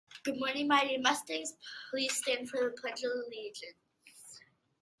Good morning, mighty Mustangs. Please stand for the Pledge of Allegiance.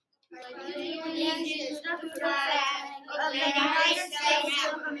 Allegiance to the flag of the United States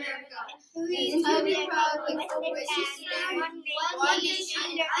of America, and to the republic for which it stands, one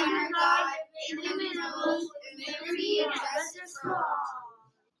nation under God, indivisible, with liberty and justice for all.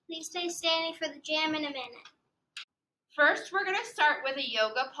 Please stay standing for the jam in a minute. First, we're going to start with a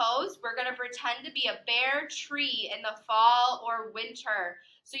yoga pose. We're going to pretend to be a bare tree in the fall or winter.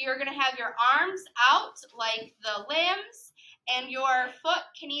 So you're going to have your arms out like the limbs, and your foot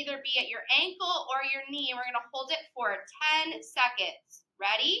can either be at your ankle or your knee. And we're going to hold it for 10 seconds.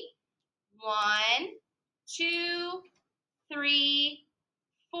 Ready? 1, 2, 3,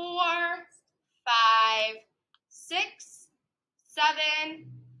 4, 5, 6, 7,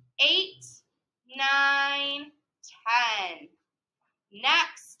 8, 9, 10.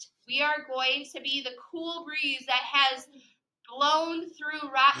 Next, we are going to be the cool breeze that has blown through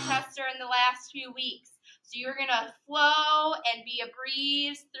Rochester in the last few weeks. So you're going to flow and be a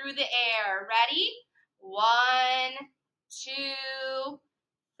breeze through the air. Ready? 1, 2,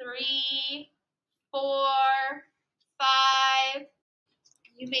 3, 4, 5.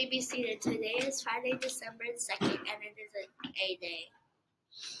 You may be seated. Today is Friday, December 2nd, and it is an A day.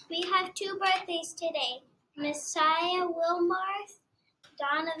 We have 2 birthdays today. Messiah Wilmarth,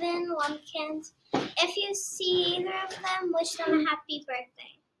 Donovan Lumpkins. If you see either of them, wish them a happy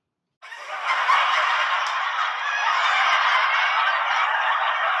birthday.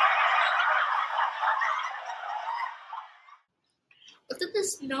 What did the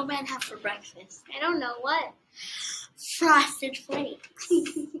snowman have for breakfast? I don't know what. Frosted Flakes.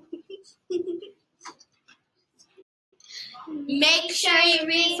 Make sure you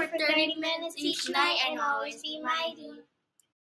read for 30 minutes each night and always be mighty.